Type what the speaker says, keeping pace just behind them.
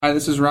Hi,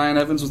 this is Ryan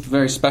Evans with the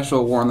very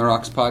special War on the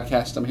Rocks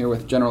podcast. I'm here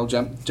with General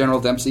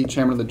Dempsey,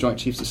 Chairman of the Joint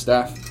Chiefs of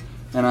Staff,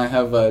 and I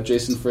have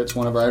Jason Fritz,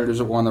 one of our editors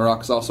of War on the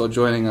Rocks, also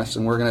joining us,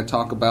 and we're going to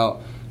talk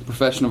about the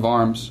profession of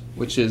arms,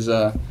 which is,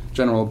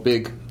 General, a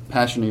big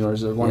passion of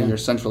yours, one of your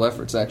central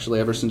efforts, actually,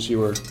 ever since you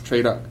were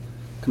TRADOC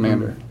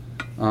commander.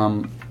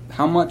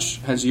 How much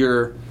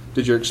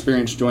did your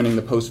experience joining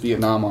the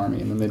post-Vietnam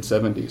Army in the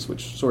mid-'70s,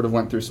 which sort of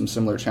went through some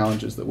similar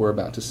challenges that we're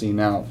about to see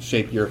now,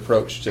 shape your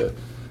approach to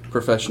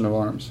profession of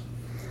arms?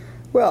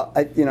 Well,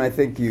 I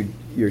think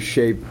you're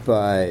shaped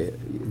by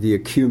the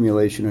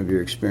accumulation of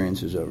your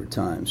experiences over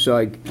time. So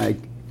I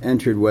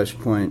entered West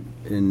Point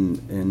in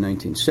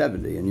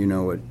 1970, and you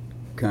know what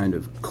kind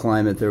of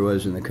climate there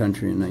was in the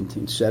country in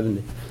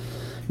 1970.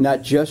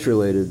 Not just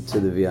related to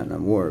the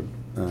Vietnam War,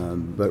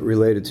 but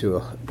related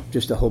to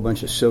just a whole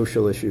bunch of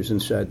social issues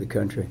inside the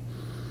country.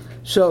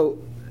 So,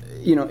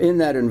 in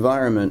that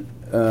environment,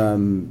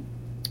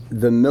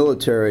 the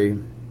military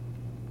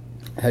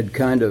had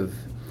kind of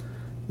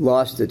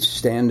lost its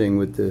standing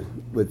with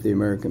the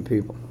American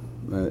people,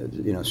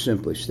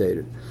 simply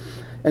stated.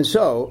 And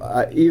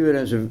so, even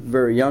as a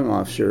very young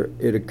officer,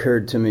 it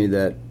occurred to me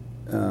that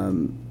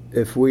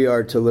if we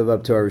are to live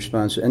up to our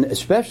responsibility, and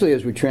especially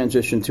as we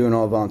transition to an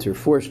all-volunteer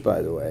force,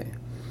 by the way,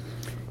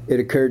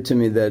 it occurred to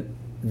me that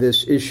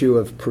this issue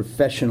of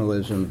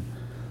professionalism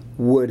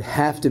would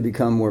have to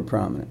become more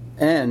prominent.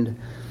 And,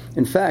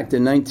 in fact,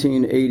 in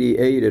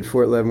 1988 at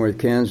Fort Leavenworth,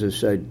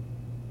 Kansas, I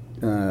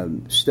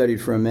studied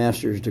for a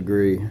master's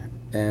degree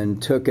and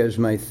took as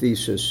my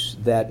thesis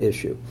that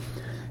issue.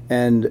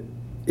 And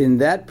in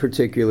that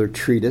particular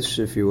treatise,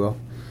 if you will,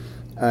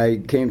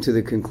 I came to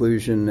the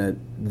conclusion that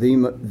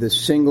the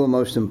single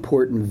most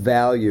important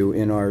value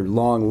in our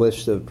long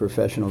list of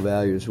professional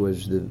values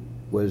was the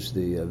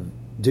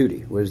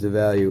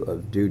value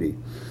of duty.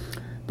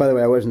 By the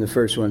way, I wasn't the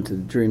first one to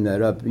dream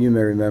that up. You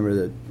may remember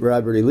that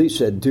Robert E. Lee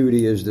said,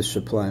 "Duty is the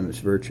sublimest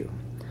virtue."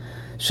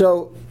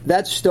 So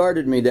that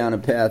started me down a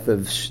path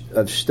of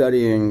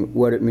studying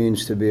what it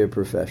means to be a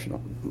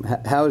professional.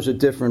 How is it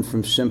different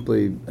from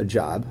simply a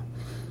job?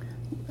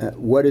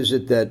 What is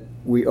it that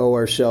we owe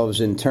ourselves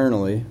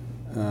internally?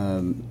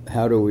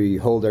 How do we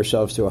hold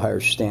ourselves to a higher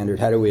standard?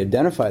 How do we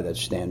identify that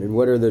standard?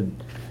 What are the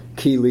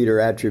key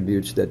leader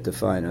attributes that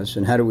define us?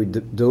 And how do we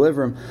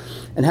deliver them?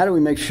 And how do we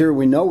make sure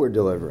we know we're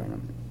delivering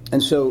them?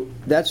 And so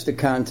that's the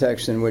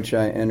context in which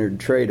I entered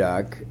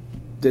TRADOC,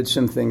 did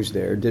some things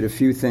there, did a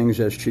few things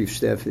as Chief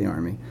Staff of the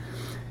Army,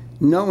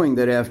 knowing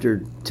that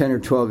after 10 or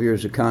 12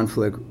 years of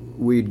conflict,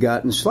 we'd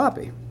gotten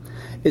sloppy.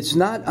 It's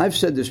not, I've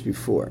said this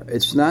before,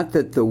 it's not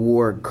that the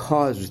war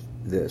caused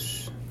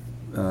this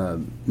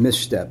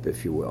misstep,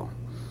 if you will,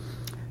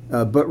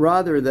 but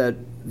rather that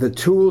the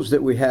tools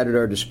that we had at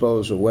our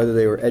disposal, whether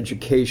they were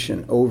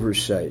education,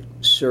 oversight,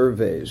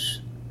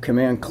 surveys,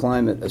 command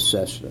climate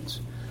assessments,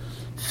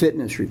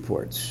 fitness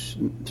reports,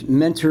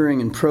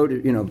 mentoring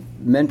and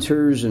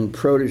mentors and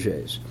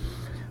proteges.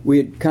 We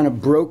had kind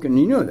of broken,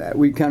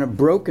 we'd kind of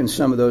broken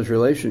some of those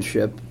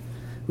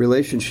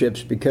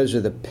relationships because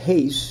of the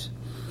pace,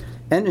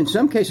 and in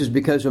some cases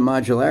because of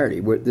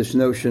modularity, this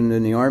notion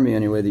in the Army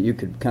anyway that you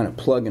could kind of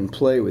plug and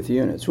play with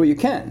units. Well, you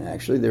can,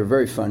 actually. They're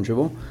very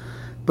fungible.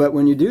 But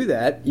when you do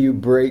that, you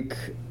break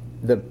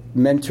the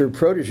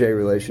mentor-protege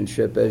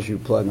relationship as you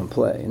plug and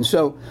play. And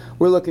so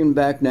we're looking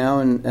back now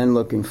and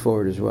looking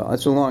forward as well.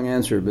 That's a long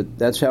answer, but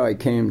that's how I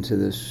came to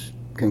this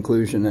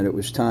conclusion that it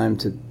was time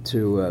to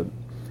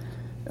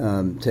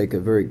take a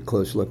very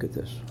close look at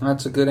this.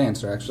 That's a good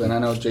answer, actually. And I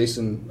know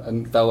Jason,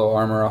 a fellow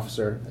armor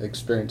officer,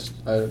 experienced.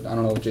 I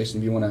don't know,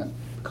 Jason, do you want to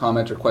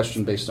comment or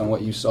question based on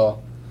what you saw?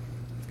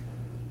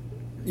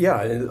 Yeah,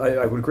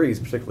 I would agree,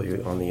 particularly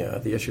on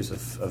the issues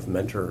of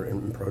mentor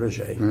and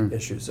protege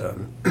issues.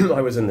 I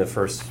was in the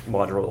 1st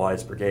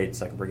Modularized Brigade,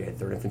 2nd Brigade,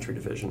 3rd Infantry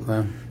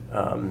Division,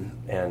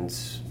 and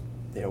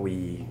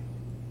we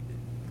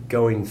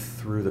going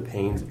through the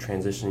pains of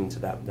transitioning to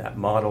that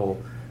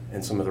model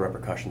and some of the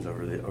repercussions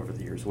over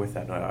the years with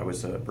that. And I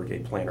was a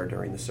brigade planner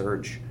during the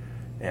surge,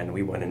 and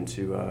we went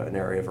into an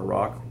area of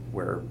Iraq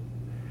where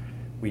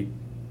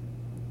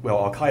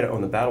Al-Qaeda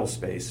owned the battle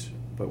space.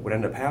 But what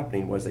ended up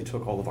happening was they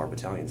took all of our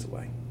battalions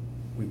away.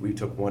 We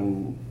took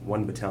one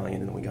battalion,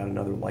 and then we got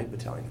another light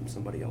battalion from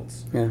somebody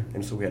else. Yeah.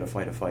 And so we had to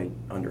fight a fight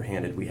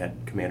underhanded. We had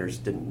commanders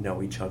didn't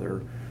know each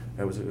other.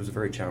 It was a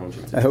very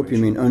challenging situation. I hope you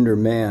mean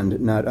undermanned,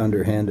 not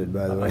underhanded,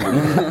 by the way.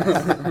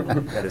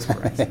 That is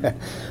correct.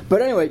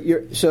 But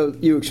anyway, so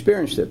you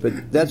experienced it,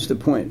 but that's the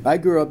point. I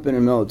grew up in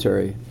a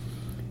military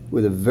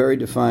with a very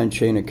defined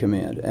chain of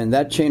command, and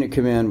that chain of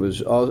command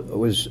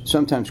was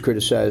sometimes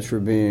criticized for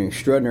being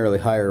extraordinarily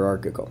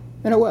hierarchical,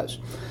 and it was.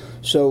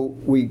 So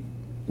we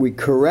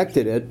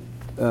corrected it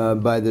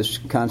by this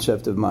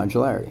concept of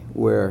modularity,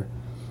 where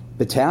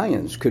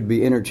battalions could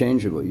be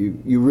interchangeable.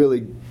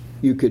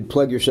 You could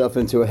plug yourself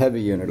into a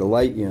heavy unit, a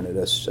light unit,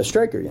 a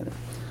striker unit,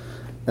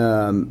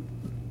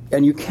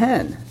 and you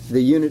can.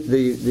 The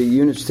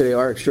units today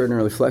are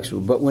extraordinarily flexible,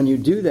 but when you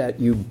do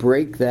that, you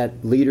break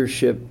that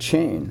leadership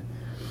chain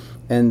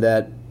and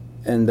that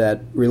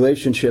that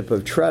relationship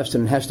of trust,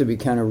 and it has to be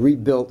kind of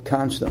rebuilt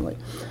constantly.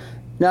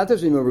 Now, it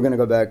doesn't mean we're going to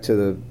go back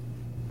to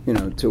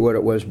to what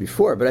it was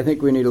before, but I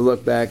think we need to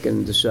look back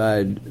and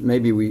decide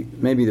maybe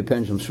the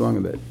pendulum swung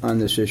a bit on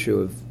this issue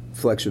of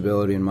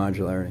flexibility and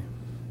modularity.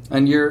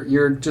 And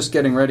you're just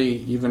getting ready.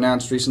 You've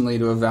announced recently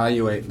to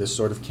evaluate this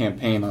sort of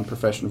campaign on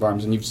profession of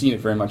arms, and you've seen it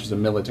very much as a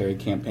military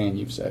campaign,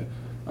 you've said.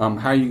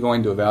 How are you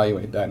going to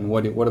evaluate that, and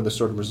what are the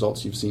sort of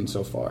results you've seen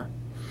so far?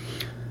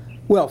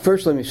 Well,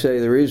 first let me say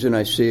the reason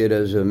I see it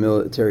as a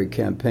military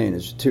campaign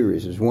is two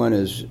reasons. One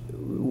is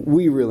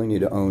we really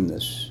need to own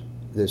this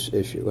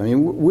issue. I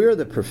mean, we're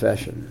the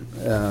profession,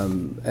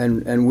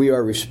 and we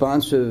are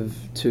responsive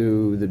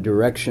to the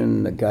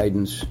direction, the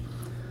guidance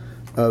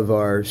of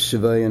our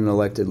civilian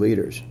elected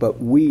leaders.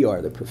 But we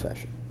are the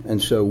profession,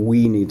 and so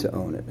we need to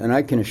own it. And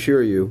I can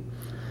assure you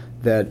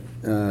that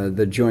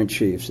the Joint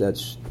Chiefs,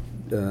 that's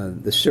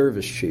the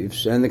service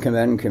chiefs and the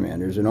combatant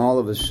commanders, and all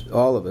of us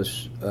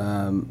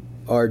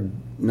are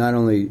not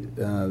only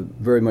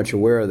very much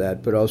aware of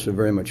that, but also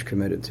very much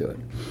committed to it.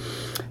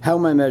 How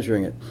am I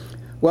measuring it?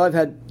 Well,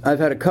 I've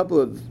had a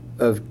couple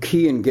of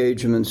key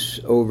engagements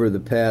over the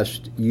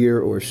past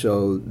year or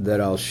so that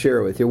I'll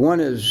share with you. One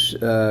is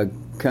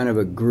kind of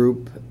a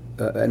group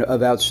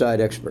of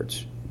outside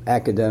experts,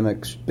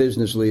 academics,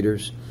 business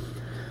leaders,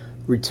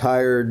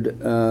 retired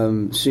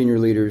senior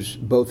leaders,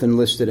 both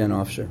enlisted and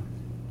officer.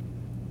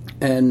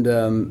 And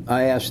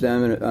I asked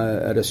them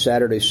at a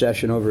Saturday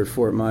session over at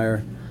Fort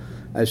Myer,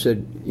 I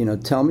said,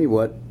 tell me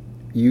what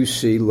you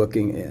see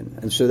looking in.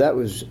 And so that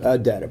was a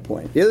data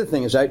point. The other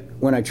thing is,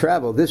 when I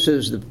travel, this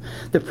is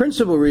the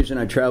principal reason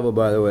I travel,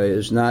 by the way,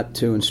 is not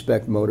to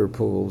inspect motor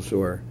pools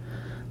or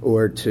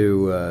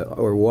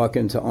walk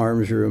into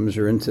arms rooms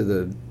or into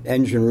the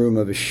engine room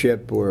of a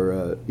ship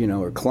or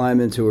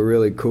climb into a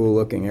really cool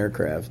looking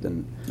aircraft.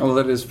 And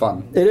that is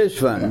fun. It is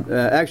fun.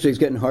 Yeah. Actually, it's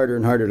getting harder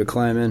and harder to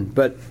climb in,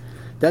 but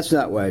that's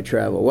not why I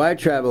travel. Why I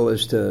travel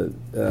is to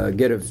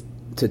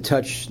to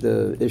touch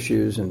the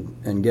issues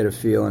and get a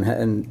feel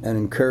and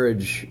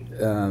encourage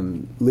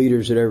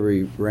leaders at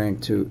every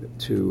rank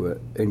to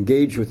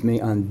engage with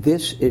me on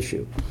this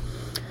issue,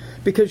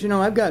 because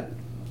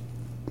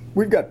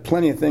we've got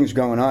plenty of things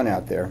going on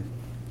out there,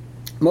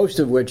 most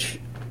of which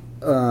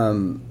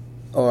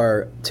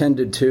are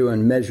tended to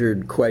and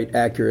measured quite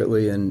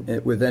accurately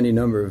and with any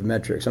number of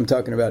metrics. I'm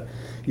talking about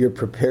your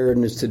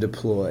preparedness to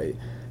deploy,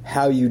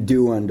 how you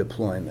do on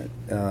deployment,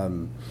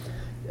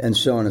 and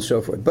so on and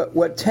so forth. But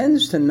what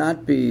tends to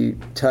not be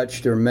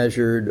touched or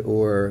measured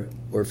or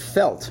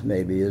felt,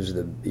 maybe is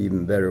the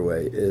even better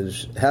way,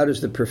 is how does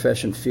the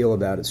profession feel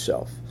about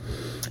itself?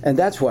 And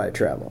that's why I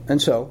travel.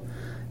 And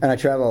I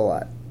travel a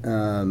lot,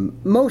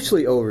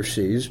 mostly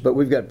overseas, but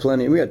we've got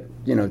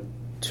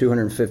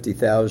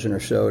 250,000 or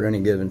so at any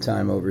given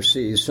time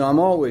overseas. So I'm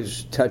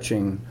always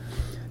touching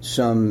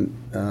some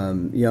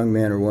young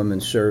man or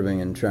woman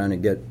serving and trying to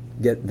get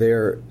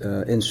their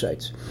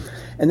insights.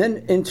 And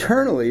then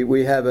internally,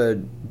 we have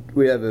a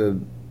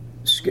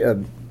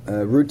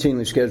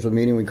routinely scheduled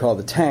meeting we call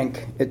the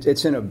tank.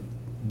 It's in a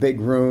big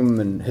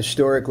room, and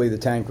historically the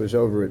tank was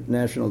over at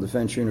National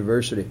Defense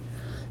University. It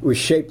was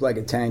shaped like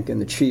a tank, and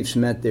the chiefs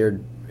met there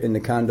in the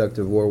conduct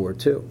of World War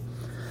II.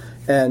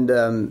 And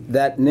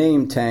that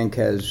name tank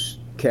has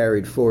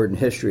carried forward in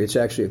history. It's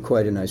actually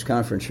quite a nice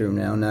conference room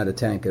now, not a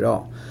tank at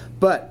all.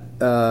 But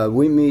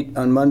we meet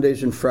on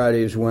Mondays and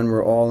Fridays when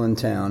we're all in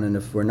town, and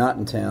if we're not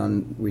in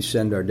town, we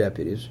send our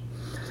deputies.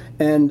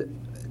 And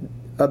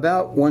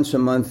about once a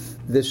month,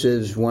 this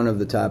is one of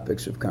the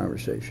topics of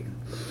conversation.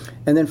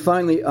 And then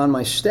finally, on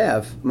my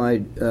staff, my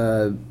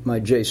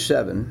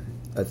J7,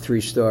 a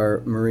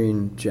 3-star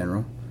Marine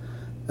general,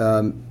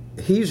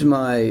 he's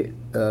my,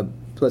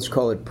 let's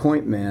call it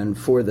point man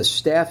for the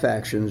staff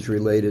actions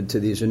related to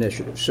these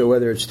initiatives. So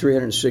whether it's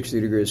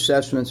 360-degree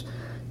assessments,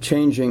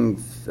 changing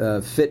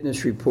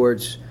fitness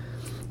reports,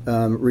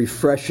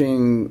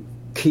 refreshing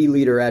key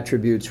leader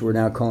attributes, we're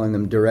now calling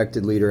them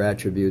directed leader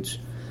attributes,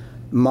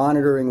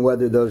 monitoring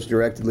whether those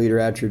directed leader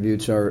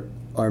attributes are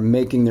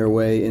making their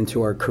way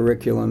into our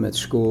curriculum at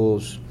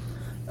schools,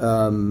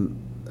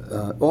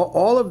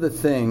 all of the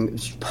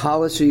things,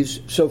 policies.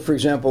 So, for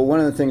example, one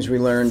of the things we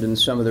learned in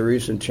some of the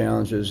recent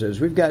challenges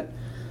is we've got,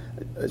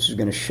 this is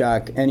going to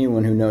shock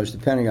anyone who knows the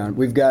Pentagon,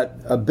 we've got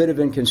a bit of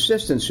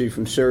inconsistency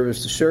from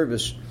service to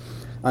service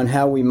on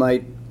how we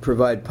might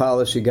provide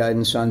policy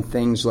guidance on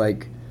things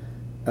like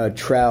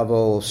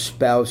travel,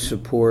 spouse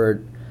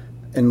support,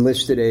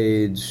 enlisted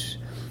aids.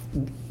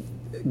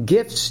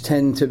 Gifts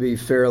tend to be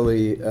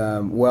fairly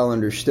well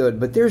understood,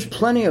 but there's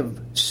plenty of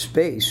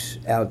space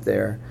out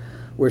there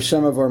where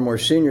some of our more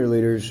senior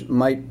leaders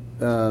might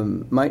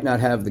not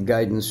have the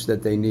guidance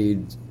that they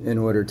need in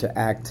order to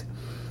act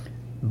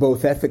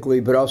both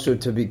ethically, but also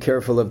to be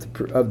careful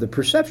of the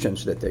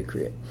perceptions that they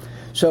create.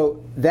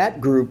 So that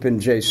group in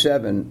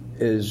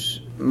J7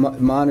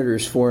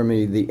 monitors for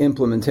me the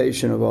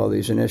implementation of all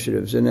these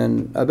initiatives, and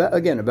then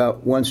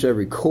about once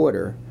every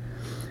quarter,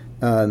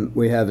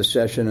 we have a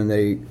session, and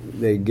they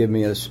give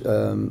me a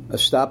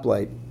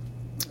stoplight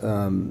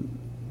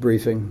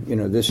briefing.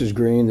 This is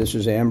green, this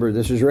is amber,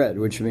 this is red,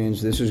 which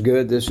means this is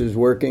good, this is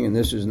working, and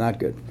this is not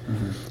good.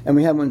 Mm-hmm. And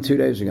we had one 2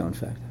 days ago, in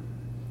fact.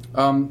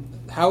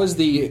 How is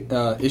the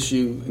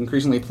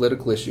increasingly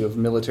political issue of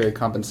military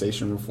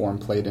compensation reform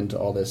played into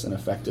all this and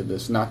affected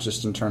this, not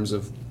just in terms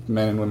of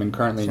men and women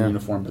currently in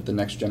uniform, but the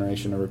next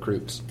generation of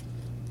recruits?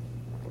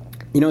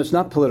 It's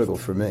not political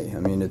for me. I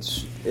mean,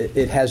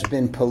 it has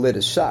been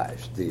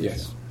politicized.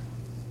 Yes.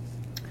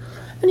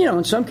 And,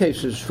 in some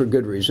cases for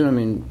good reason. I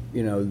mean,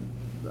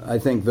 I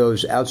think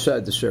those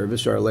outside the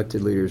service, our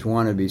elected leaders,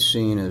 want to be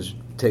seen as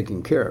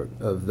taking care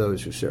of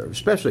those who serve,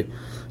 especially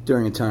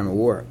during a time of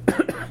war.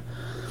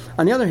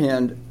 On the other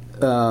hand,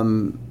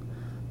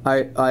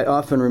 I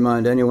often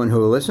remind anyone who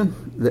will listen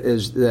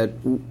is that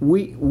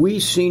we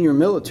senior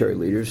military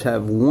leaders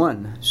have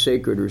one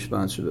sacred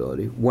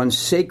responsibility,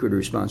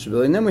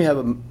 and then we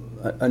have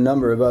a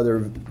number of other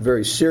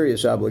very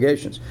serious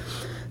obligations.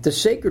 The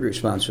sacred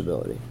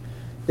responsibility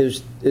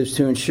is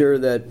to ensure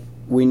that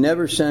we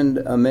never send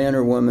a man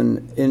or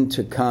woman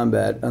into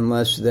combat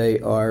unless they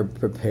are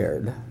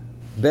prepared,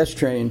 best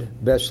trained,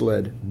 best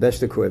led,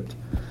 best equipped,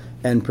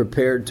 and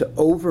prepared to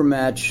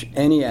overmatch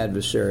any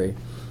adversary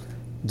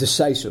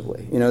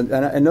decisively.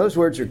 And those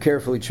words are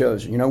carefully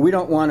chosen. We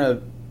don't want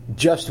to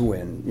just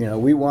win.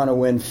 We want to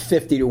win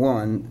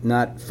 50-1,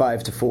 not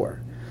 5-4,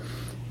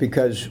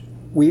 because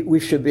we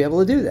should be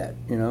able to do that.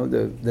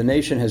 The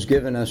nation has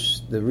given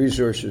us the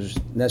resources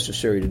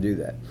necessary to do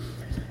that.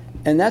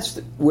 And that's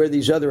where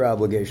these other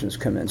obligations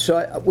come in.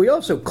 So we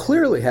also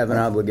clearly have an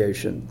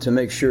obligation to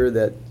make sure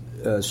that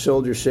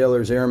soldiers,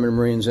 sailors, airmen,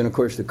 Marines, and of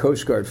course the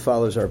Coast Guard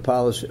follows our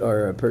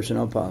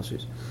personnel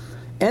policies,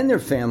 and their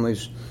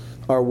families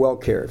are well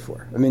cared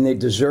for. I mean, they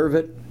deserve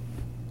it,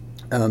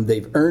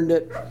 they've earned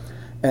it,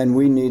 and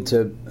we need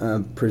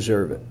to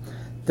preserve it.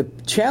 The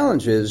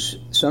challenge is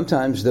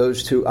sometimes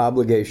those two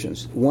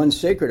obligations, one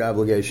sacred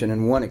obligation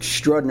and one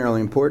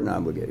extraordinarily important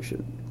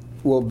obligation,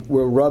 will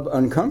rub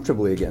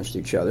uncomfortably against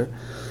each other,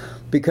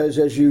 because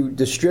as you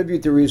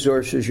distribute the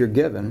resources you're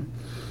given,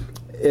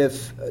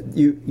 if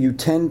you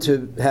tend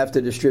to have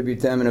to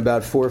distribute them in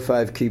about 4 or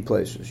 5 key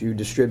places. You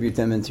distribute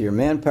them into your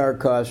manpower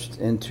cost,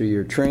 into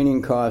your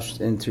training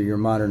cost, into your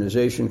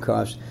modernization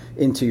cost,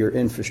 into your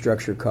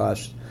infrastructure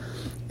cost,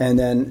 and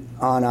then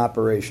on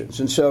operations.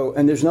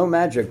 And there's no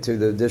magic to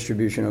the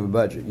distribution of a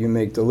budget. You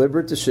make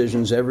deliberate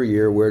decisions every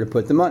year where to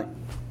put the money.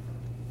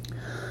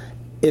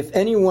 If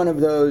any one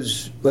of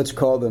those, let's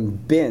call them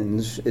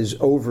bins, is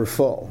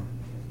overfull,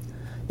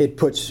 it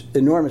puts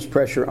enormous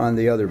pressure on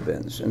the other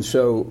bins. And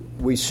so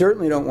we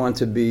certainly don't want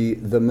to be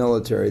the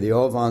military, the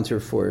all-volunteer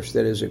force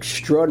that is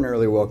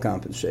extraordinarily well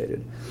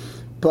compensated,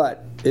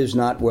 but is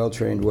not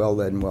well-trained,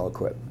 well-led, and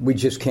well-equipped. We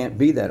just can't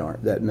be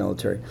that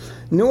military.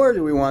 Nor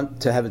do we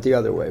want to have it the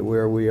other way,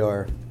 where we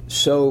are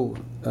so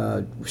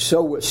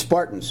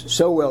Spartans,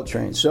 so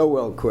well-trained, so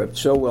well-equipped,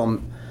 so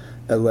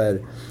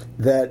well-led,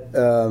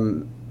 that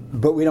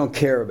but we don't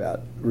care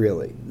about,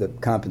 really, the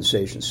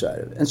compensation side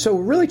of it. And so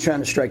we're really trying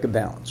to strike a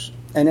balance.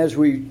 And as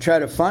we try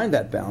to find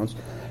that balance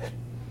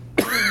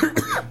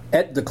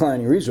at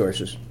declining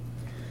resources,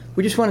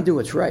 we just want to do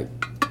what's right.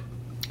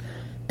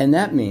 And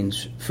that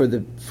means, for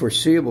the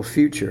foreseeable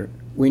future,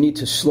 we need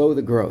to slow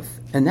the growth.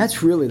 And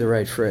that's really the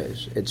right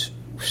phrase. It's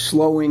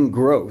slowing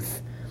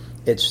growth.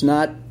 It's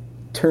not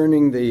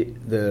turning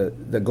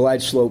the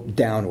glide slope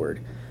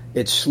downward.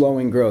 It's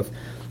slowing growth.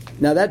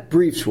 Now, that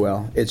briefs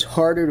well. It's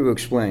harder to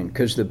explain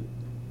because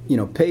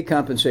pay,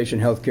 compensation,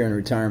 health care, and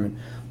retirement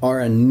are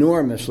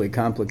enormously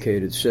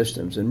complicated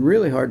systems and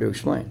really hard to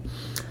explain.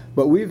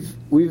 But we've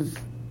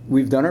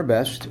done our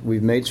best.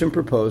 We've made some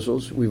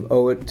proposals. We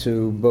owe it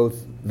to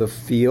both the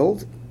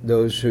field,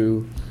 those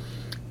who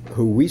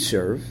we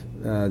serve,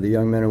 the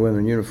young men and women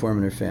in uniform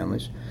and their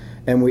families,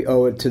 and we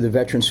owe it to the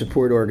veteran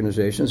support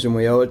organizations, and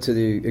we owe it to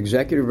the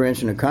executive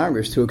branch and the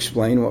Congress to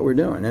explain what we're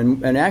doing.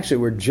 And actually,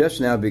 we're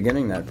just now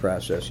beginning that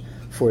process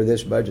for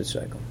this budget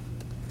cycle.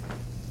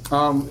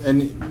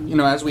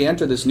 As we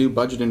enter this new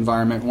budget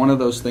environment, one of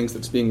those things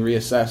that's being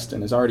reassessed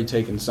and has already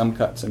taken some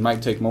cuts and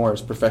might take more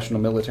is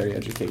professional military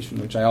education,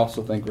 which I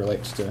also think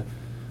relates to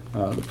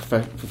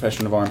the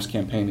Profession of Arms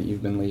campaign that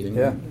you've been leading.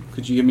 Yeah.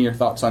 Could you give me your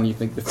thoughts on, you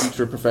think, the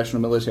future of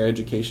professional military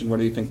education? What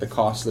do you think the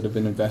costs that have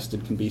been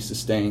invested can be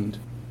sustained?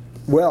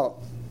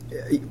 Well,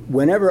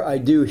 whenever I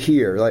do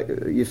hear,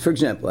 for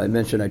example, I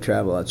mentioned I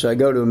travel out, so I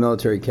go to a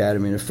military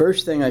academy, and the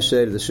first thing I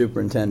say to the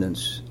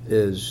superintendents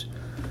is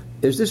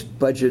this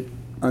budget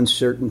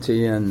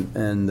uncertainty and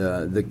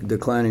the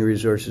declining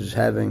resources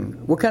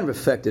what kind of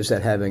effect is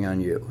that having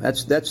on you?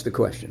 That's the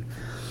question.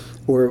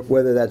 Or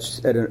whether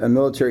that's at a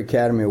military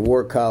academy, a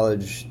war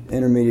college,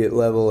 intermediate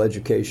level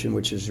education,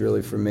 which is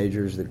really for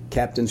majors, the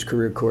captain's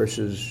career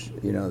courses,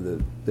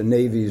 the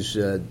Navy's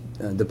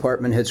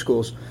department head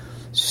schools,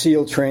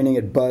 SEAL training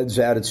at BUD/S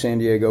out at San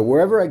Diego.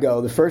 Wherever I go,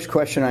 the first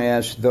question I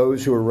ask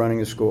those who are running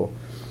a school,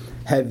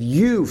 have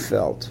you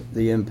felt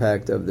the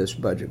impact of this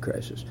budget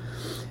crisis?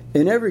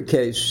 In every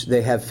case,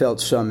 they have felt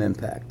some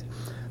impact.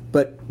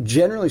 But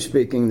generally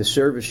speaking, the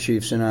service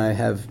chiefs and I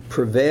have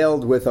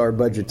prevailed with our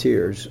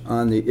budgeteers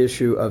on the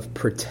issue of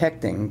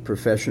protecting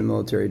professional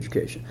military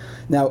education.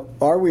 Now,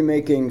 are we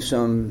making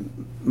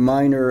some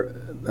minor,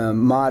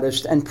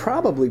 modest, and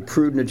probably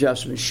prudent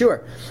adjustments?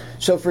 Sure.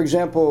 So, for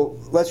example,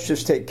 let's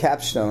just take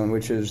Capstone,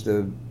 which is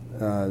the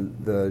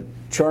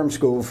charm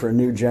school for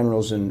new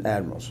generals and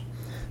admirals.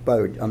 By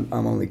the way, I'm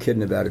only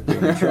kidding about it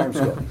being a charm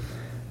school.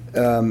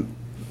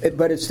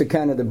 But it's the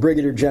kind of the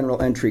brigadier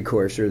general entry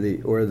course or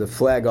the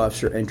flag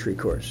officer entry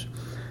course.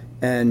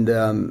 And,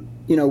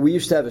 we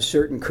used to have a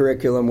certain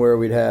curriculum where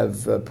we'd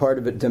have part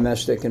of it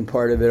domestic and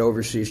part of it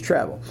overseas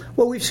travel.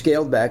 Well, we've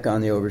scaled back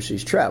on the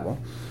overseas travel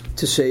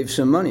to save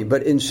some money.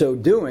 But in so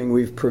doing,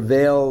 we've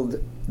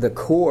prevailed the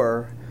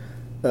core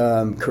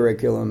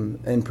curriculum,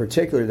 in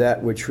particular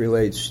that which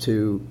relates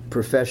to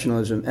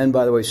professionalism and,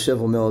 by the way,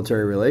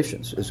 civil-military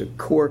relations is a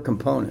core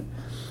component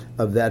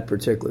of that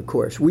particular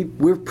course.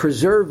 We're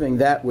preserving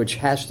that which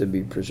has to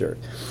be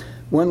preserved.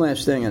 One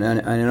last thing, and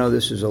I know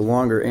this is a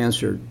longer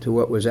answer to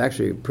what was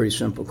actually a pretty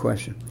simple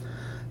question.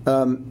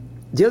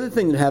 The other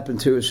thing that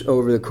happened to us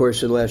over the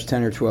course of the last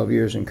 10 or 12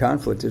 years in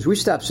conflict is we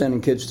stopped sending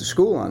kids to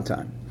school on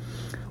time.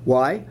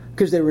 Why?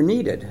 Because they were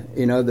needed.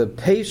 The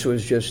pace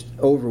was just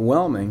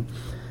overwhelming.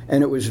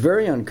 And it was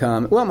very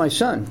uncommon. Well, my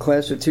son,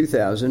 class of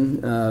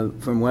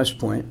 2000 from West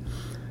Point,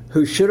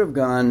 who should have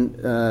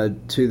gone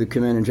to the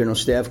Command and General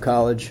Staff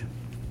College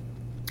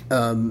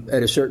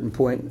at a certain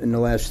point in the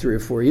last 3 or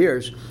 4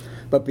 years,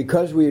 but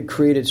because we had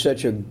created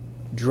such a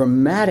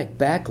dramatic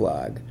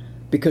backlog,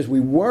 because we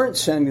weren't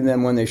sending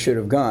them when they should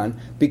have gone,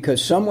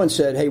 because someone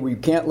said, hey, we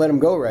can't let them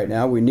go right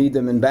now, we need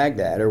them in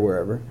Baghdad or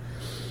wherever,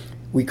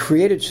 we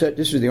created such,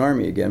 this is the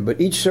Army again, but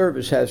each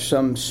service has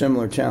some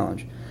similar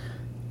challenge.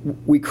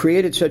 We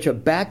created such a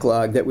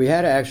backlog that we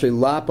had to actually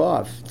lop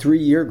off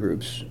 3-year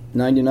groups,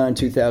 99,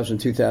 2000,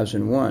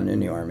 2001 in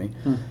the Army,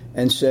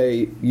 and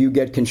say, you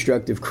get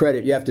constructive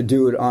credit. You have to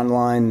do it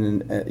online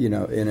and,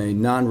 in a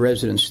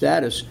non-resident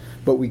status,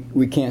 but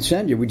we can't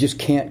send you. We just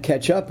can't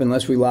catch up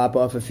unless we lop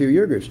off a few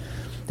year groups.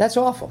 That's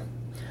awful.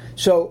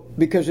 So,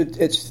 because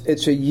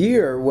it's a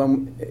year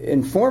when,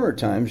 in former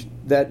times,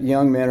 that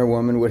young man or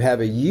woman would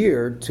have a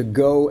year to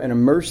go and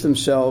immerse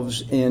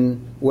themselves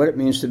in what it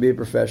means to be a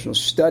professional,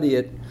 study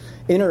it,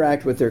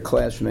 interact with their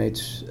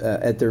classmates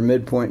at their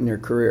midpoint in their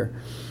career,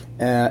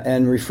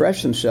 and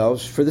refresh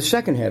themselves for the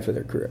second half of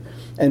their career.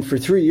 And for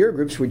 3-year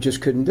groups, we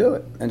just couldn't do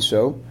it. And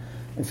so,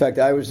 in fact,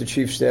 I was the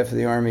Chief of Staff of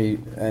the Army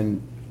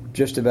and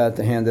just about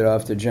to hand it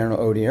off to General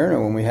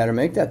Odierno when we had to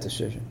make that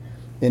decision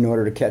in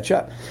order to catch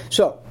up.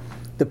 So,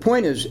 the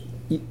point is,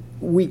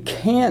 we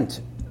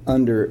can't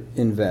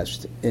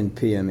underinvest in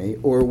PME,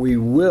 or we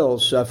will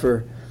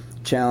suffer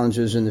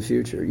challenges in the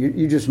future.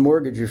 You just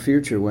mortgage your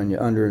future when you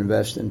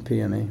underinvest in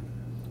PME.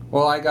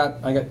 Well, I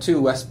got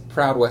 2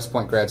 proud West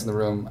Point grads in the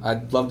room.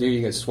 I'd love to hear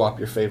you guys swap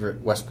your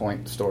favorite West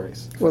Point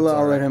stories. Well,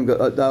 I'll let him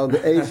go.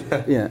 Age,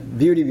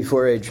 beauty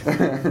before age.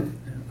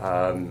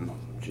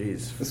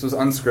 Geez. This was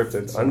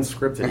unscripted.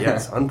 Unscripted,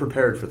 yes.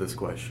 Unprepared for this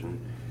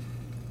question.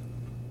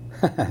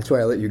 That's why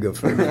I let you go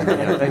first.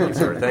 Yeah, thank you,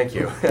 sir. Thank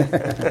you.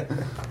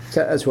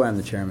 That's why I'm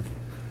the chairman.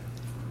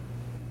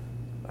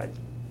 All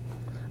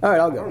right,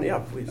 I'll go. Yeah,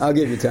 please. I'll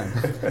give you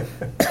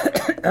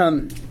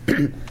time.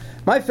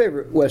 My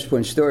favorite West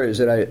Point story is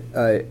that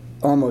I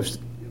almost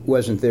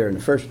wasn't there in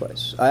the first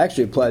place. I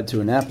actually applied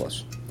to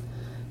Annapolis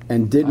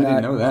and did not. I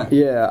didn't know that.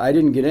 Yeah, I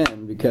didn't get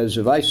in because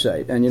of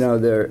eyesight. And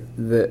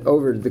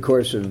over the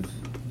course of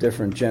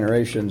different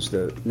generations,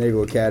 the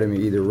Naval Academy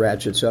either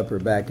ratchets up or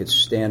back its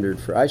standard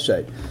for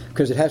eyesight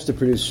because it has to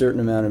produce a certain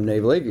amount of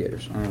naval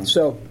aviators.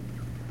 So,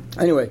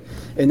 anyway,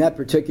 in that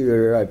particular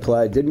year, I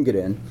applied, didn't get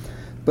in,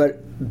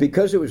 but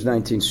because it was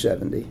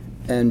 1970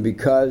 and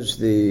because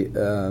the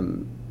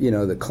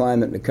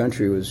climate in the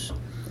country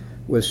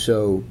was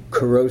so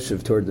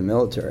corrosive toward the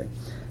military,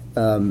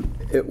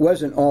 it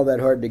wasn't all that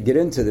hard to get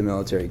into the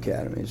military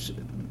academies.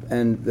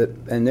 And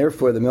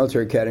therefore, the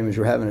military academies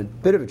were having a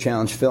bit of a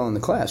challenge filling the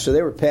class. So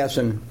they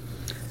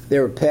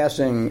were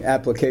passing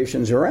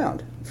applications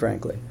around,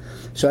 frankly.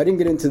 So I didn't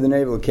get into the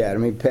Naval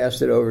Academy.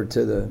 Passed it over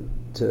to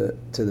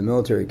the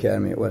military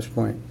academy at West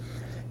Point.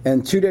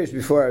 And 2 days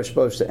before I was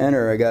supposed to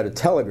enter, I got a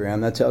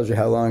telegram. That tells you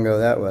how long ago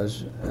that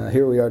was.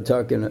 Here we are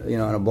talking,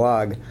 on a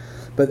blog.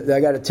 But I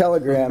got a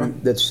telegram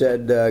that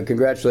said,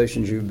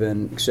 "Congratulations, you've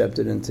been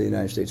accepted into the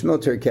United States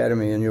Military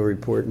Academy, and you'll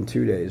report in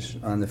 2 days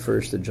on the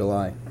 1st of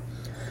July."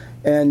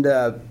 And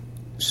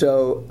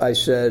so I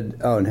said,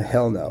 oh,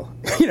 hell no.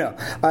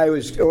 I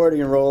was already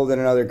enrolled in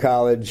another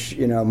college.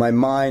 My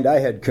mind, I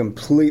had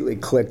completely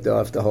clicked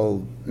off the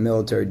whole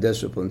military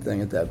discipline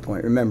thing at that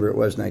point. Remember, it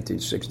was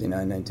 1969,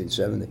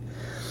 1970.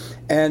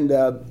 And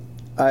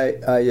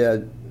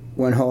I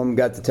went home,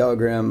 got the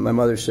telegram. My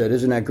mother said,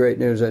 "Isn't that great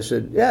news?" I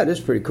said, "Yeah, it is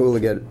pretty cool to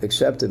get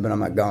accepted, but I'm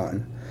not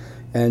going."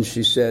 And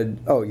she said,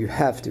 "Oh, you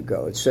have to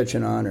go. It's such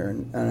an honor."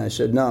 And I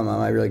said, "No,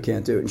 Mom, I really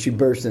can't do it." And she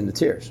burst into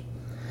tears.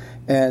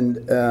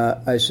 And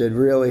I said,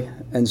 "Really?"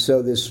 And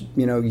so this,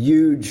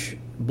 huge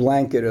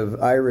blanket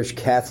of Irish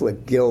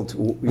Catholic guilt,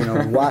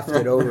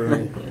 wafted over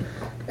me.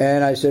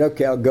 And I said,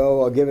 okay, I'll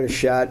go. I'll give it a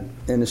shot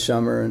in the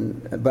summer.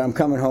 But I'm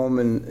coming home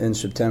in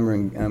September,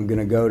 and I'm going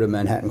to go to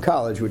Manhattan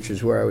College, which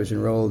is where I was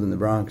enrolled in the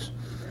Bronx.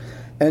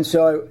 And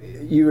so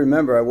you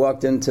remember, I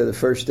walked into the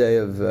first day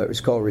of, it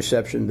was called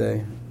reception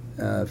day.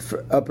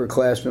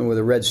 Upperclassman with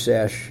a red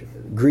sash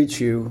greets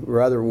you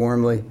rather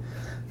warmly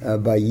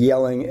by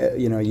yelling at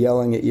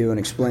you and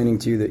explaining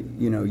to you that,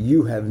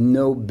 you have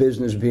no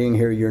business being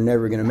here. You're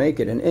never going to make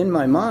it. And in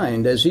my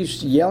mind, as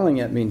he's yelling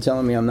at me and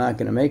telling me I'm not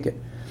going to make it,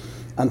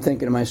 I'm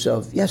thinking to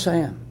myself, yes, I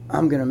am.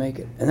 I'm going to make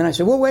it. And then I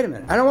said, well, wait a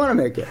minute. I don't want to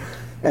make it.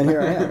 And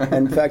here I am.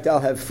 In fact, I'll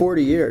have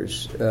 40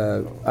 years.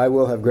 I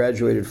will have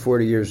graduated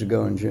 40 years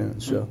ago in June.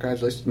 So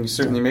congratulations. You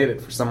certainly made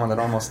it for someone that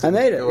almost I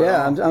made it,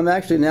 yeah. I'm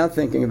actually now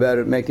thinking about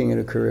it, making it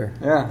a career.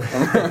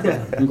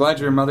 Yeah. I'm glad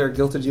your mother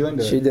guilted you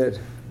into it. She did.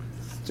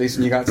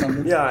 Jason, you got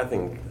something? Yeah, I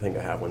think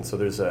I have one. So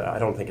I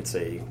don't think it's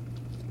a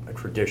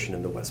tradition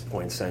in the West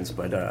Point sense,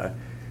 but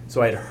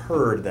so I had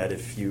heard that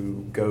if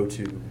you go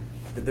to,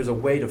 that there's a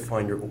way to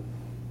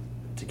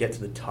get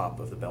to the top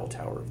of the bell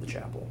tower of the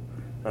chapel.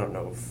 I don't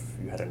know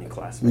if you had any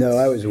classmates. No,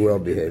 I was a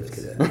well-behaved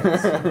cadet.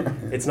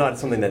 It's not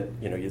something that,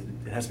 it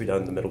has to be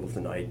done in the middle of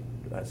the night,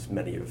 as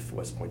many of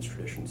West Point's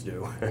traditions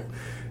do.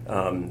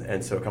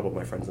 And so a couple of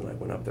my friends and I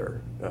went up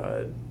there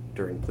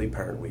during Plebe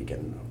Parent Week,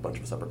 and a bunch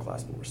of us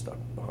upperclassmen were stuck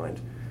behind.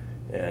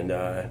 And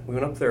we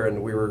went up there,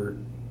 and we were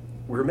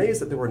amazed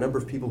that there were a number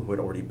of people who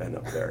had already been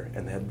up there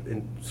and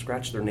had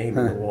scratched their name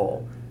in the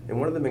wall. And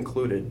one of them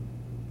included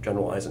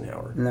General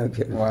Eisenhower. No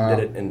kidding. Wow.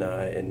 Did it in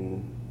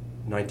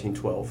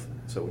 1912.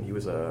 So when he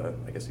was I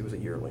guess he was a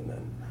yearling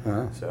then.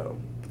 Uh-huh. So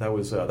that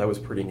was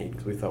pretty neat,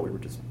 because we thought we were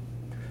just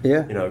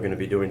Yeah. going to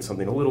be doing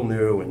something a little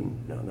new, and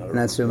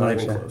Not so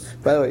much. even close.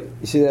 By the way,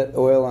 you see that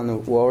oil on the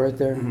wall right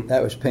there? Mhm.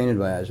 That was painted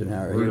by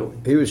Eisenhower. Really?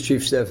 He was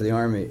chief staff of the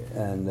Army,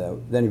 and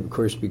then he, of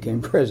course,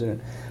 became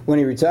president. When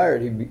he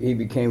retired, he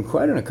became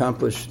quite an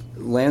accomplished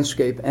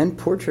landscape and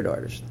portrait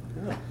artist,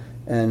 Yeah.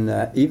 and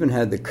even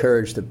had the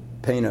courage to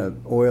paint an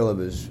oil of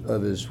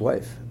his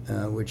wife,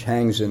 which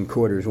hangs in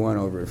Quarters 1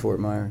 over at Fort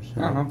Myers.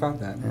 Oh, how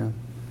about that? Yeah.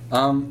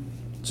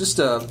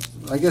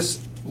 I guess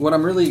what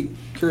I'm really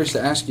curious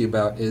to ask you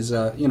about is,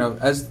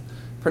 as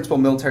principal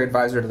military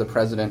advisor to the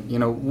president,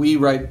 we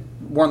write,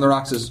 War on the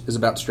Rocks is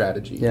about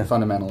strategy,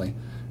 fundamentally.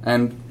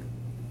 And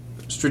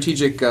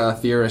strategic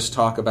theorists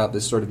talk about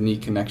this sort of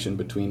neat connection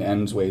between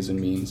ends, ways, and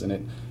means.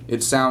 And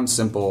it sounds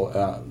simple,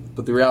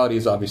 but the reality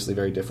is obviously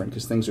very different,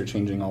 because things are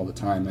changing all the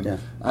time. And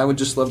I would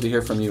just love to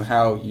hear from you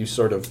how you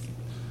sort of,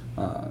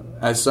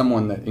 as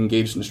someone that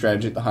engaged in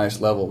strategy at the highest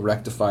level,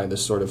 rectify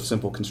this sort of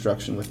simple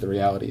construction with the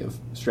reality of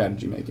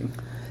strategy making.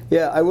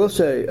 Yeah, I will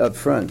say up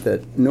front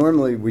that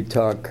normally we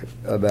talk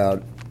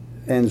about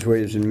ends,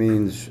 ways, and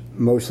means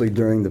mostly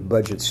during the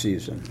budget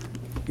season,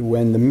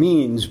 when the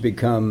means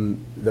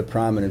become the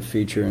prominent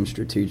feature in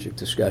strategic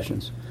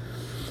discussions.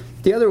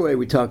 The other way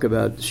we talk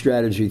about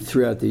strategy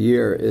throughout the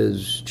year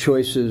is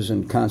choices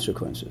and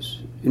consequences.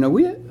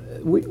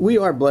 We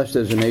are blessed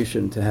as a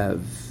nation to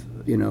have,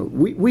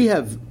 we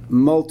have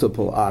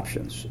multiple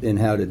options in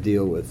how to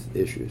deal with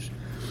issues,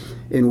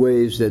 in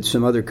ways that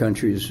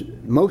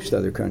most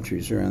other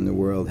countries around the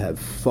world have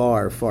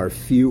far, far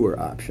fewer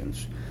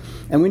options.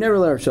 And we never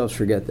let ourselves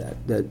forget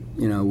that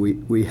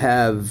we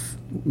have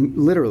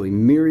literally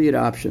myriad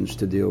options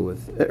to deal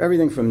with.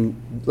 Everything from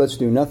let's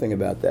do nothing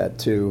about that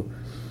to,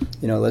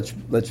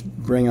 let's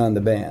bring on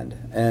the band.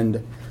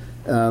 And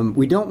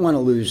we don't want to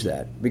lose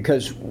that,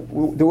 because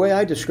the way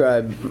I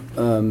describe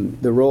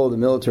the role of the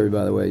military,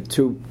 by the way,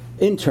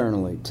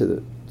 internally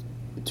to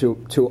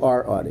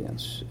our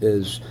audience,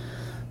 is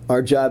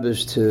our job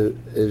is to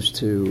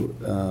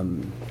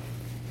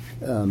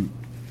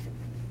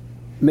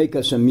make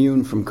us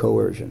immune from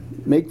coercion,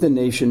 make the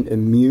nation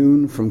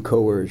immune from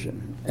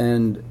coercion,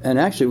 and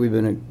actually we've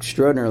been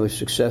extraordinarily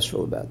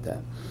successful about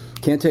that.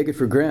 Can't take it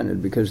for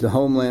granted, because the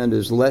homeland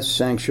is less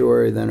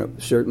sanctuary than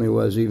it certainly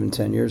was even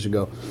 10 years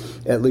ago,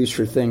 at least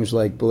for things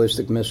like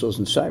ballistic missiles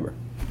and cyber.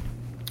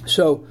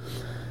 So,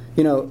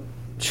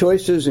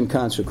 choices and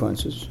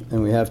consequences,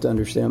 and we have to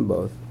understand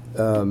both.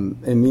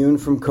 Immune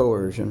from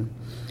coercion.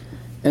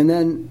 And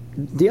then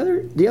the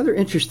other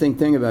interesting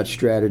thing about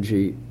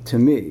strategy to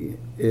me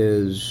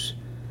is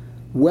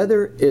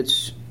whether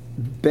it's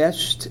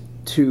best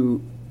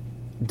to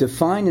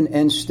define an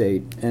end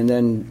state and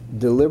then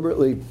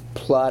deliberately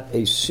plot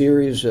a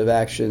series of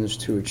actions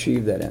to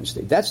achieve that end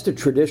state. That's the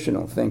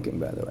traditional thinking,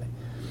 by the way.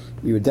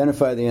 You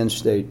identify the end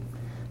state,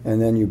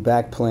 and then you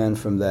back plan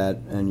from that,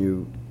 and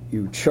you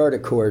chart a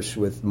course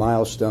with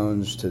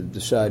milestones to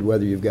decide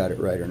whether you've got it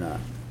right or not.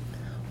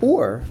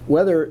 Or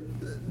whether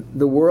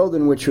the world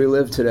in which we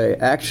live today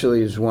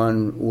actually is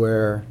one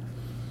where,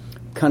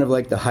 kind of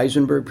like the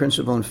Heisenberg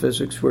principle in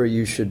physics, where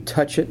you should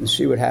touch it and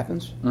see what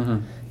happens.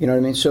 Mm-hmm. You know what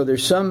I mean? So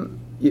there's some,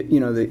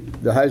 the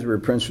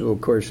Heisenberg principle, of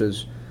course,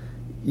 is,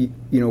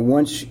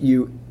 once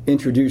you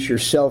introduce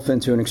yourself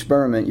into an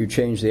experiment, you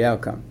change the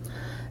outcome.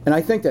 And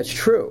I think that's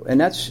true.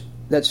 And that's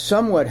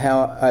somewhat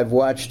how I've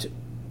watched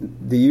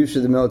the use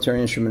of the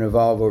military instrument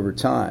evolve over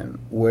time,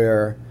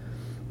 where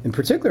in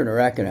particular in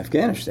Iraq and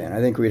Afghanistan, I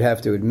think we'd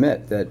have to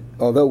admit that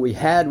although we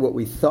had what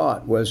we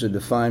thought was a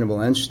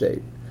definable end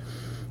state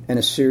and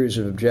a series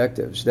of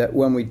objectives, that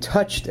when we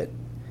touched it,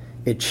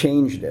 it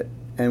changed it.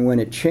 And when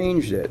it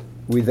changed it,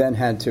 we then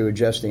had to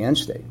adjust the end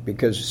state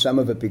because some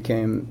of it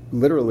became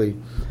literally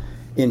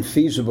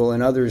infeasible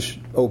and others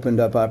opened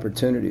up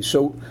opportunities.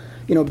 So,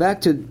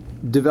 back to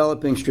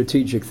developing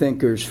strategic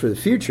thinkers for the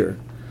future,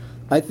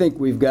 I think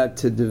we've got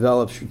to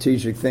develop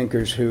strategic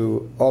thinkers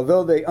who,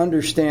 although they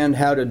understand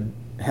how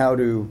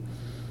to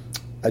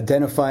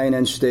identify an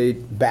end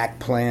state, back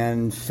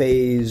plan,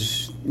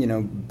 phase,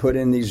 put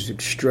in these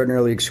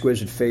extraordinarily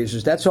exquisite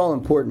phases, that's all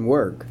important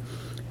work.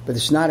 But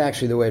it's not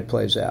actually the way it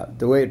plays out.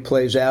 The way it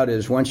plays out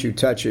is once you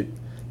touch it,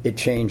 it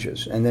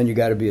changes, and then you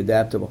got to be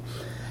adaptable.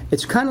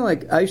 It's kind of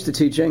like I used to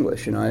teach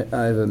English. I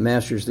have a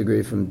master's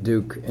degree from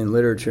Duke in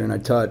literature, and I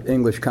taught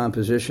English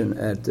composition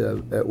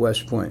at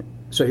West Point.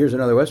 So here's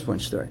another West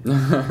Point story.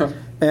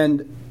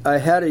 And I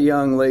had a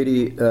young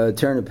lady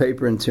turn a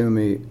paper into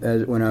me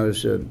when I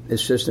was an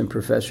assistant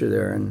professor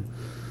there, and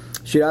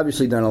she'd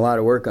obviously done a lot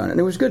of work on it. And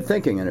it was good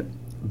thinking in it,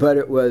 but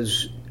it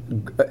was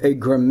a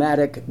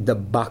grammatic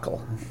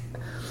debacle.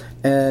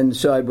 And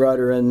so I brought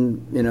her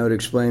in, to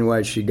explain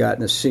why she'd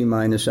gotten a C-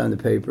 on the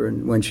paper,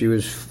 and when she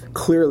was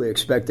clearly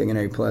expecting an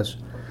A+.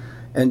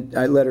 And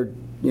I let her,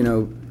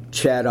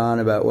 chat on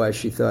about why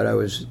she thought I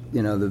was,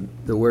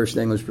 the worst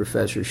English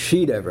professor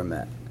she'd ever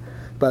met.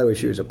 By the way,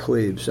 she was a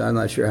plebe, so I'm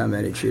not sure how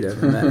many she'd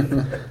ever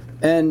met.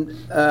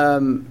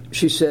 And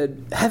she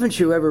said, "Haven't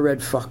you ever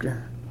read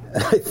Faulkner?"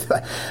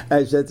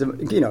 I said to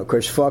him, of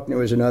course, Faulkner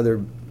was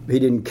another, he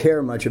didn't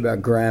care much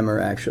about grammar,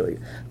 actually.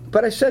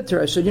 But I said to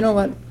her, I said, you know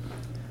what?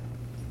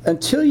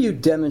 Until you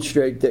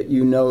demonstrate that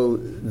you know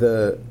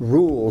the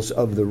rules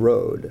of the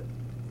road,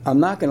 I'm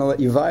not going to let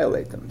you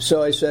violate them.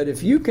 So I said,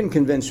 if you can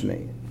convince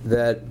me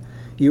that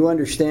you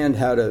understand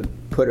how to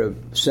put a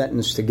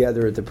sentence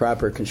together at the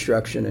proper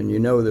construction and you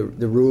know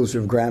the rules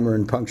of grammar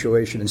and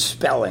punctuation and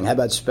spelling, how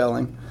about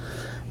spelling?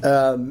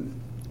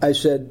 I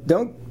said,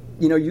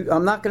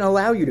 I'm not going to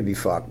allow you to be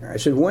Faulkner. I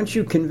said, once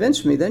you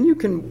convince me, then you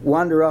can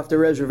wander off the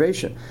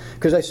reservation.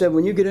 Because I said,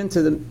 when you get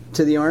into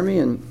the Army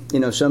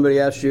and somebody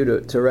asks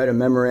you to write a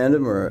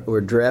memorandum or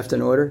draft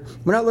an order,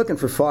 we're not looking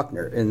for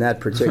Faulkner in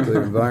that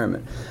particular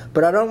environment.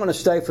 But I don't want to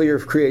stifle your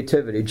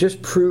creativity.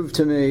 Just prove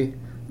to me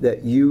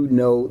that you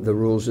know the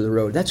rules of the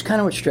road. That's kind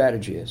of what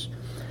strategy is.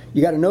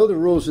 You got to know the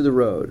rules of the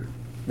road.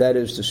 That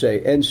is to say,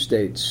 end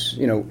states,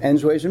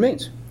 ends, ways, and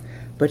means.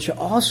 But you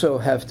also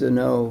have to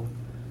know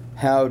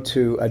how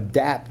to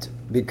adapt,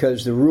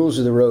 because the rules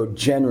of the road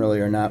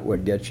generally are not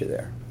what gets you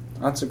there.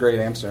 That's a great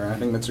answer. I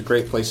think that's a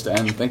great place to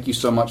end. Thank you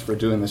so much for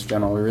doing this,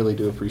 General. We really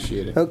do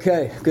appreciate it.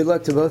 Okay. Good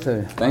luck to both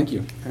of you. Thank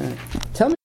you. All right. Tell me.